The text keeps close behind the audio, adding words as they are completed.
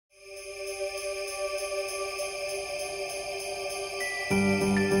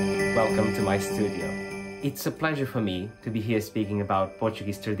welcome to my studio. It's a pleasure for me to be here speaking about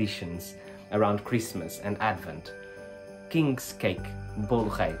Portuguese traditions around Christmas and Advent. King's cake, Bolo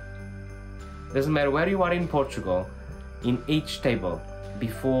Rei. Doesn't matter where you are in Portugal, in each table,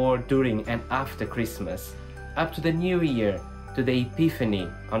 before, during and after Christmas, up to the New Year, to the Epiphany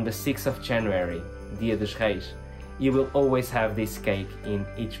on the 6th of January, Dia dos Reis, you will always have this cake in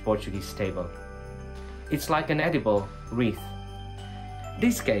each Portuguese table. It's like an edible wreath.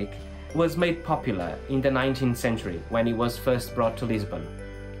 This cake was made popular in the 19th century when it was first brought to Lisbon.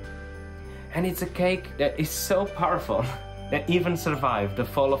 And it's a cake that is so powerful that even survived the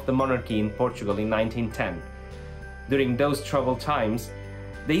fall of the monarchy in Portugal in 1910. During those troubled times,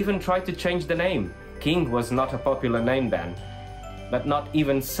 they even tried to change the name. King was not a popular name then, but not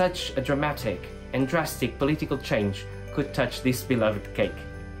even such a dramatic and drastic political change could touch this beloved cake.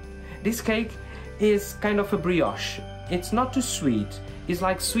 This cake is kind of a brioche. It's not too sweet, it's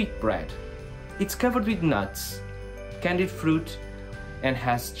like sweet bread. It's covered with nuts, candied fruit, and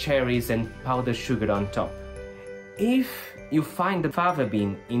has cherries and powdered sugar on top. If you find the fava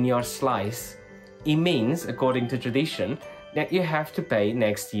bean in your slice, it means, according to tradition, that you have to pay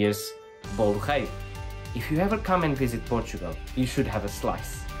next year's Bolo Rei. If you ever come and visit Portugal, you should have a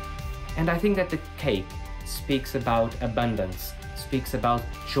slice. And I think that the cake speaks about abundance, speaks about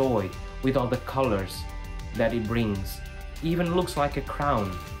joy with all the colors that it brings. Even looks like a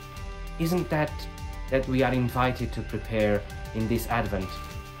crown. Isn't that we are invited to prepare in this Advent,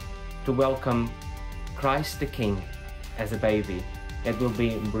 to welcome Christ the King as a baby that will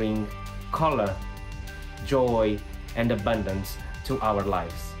bring color, joy and abundance to our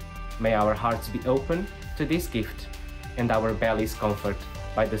lives. May our hearts be open to this gift and our bellies comfort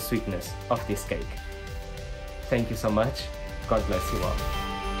by the sweetness of this cake. Thank you so much. God bless you all.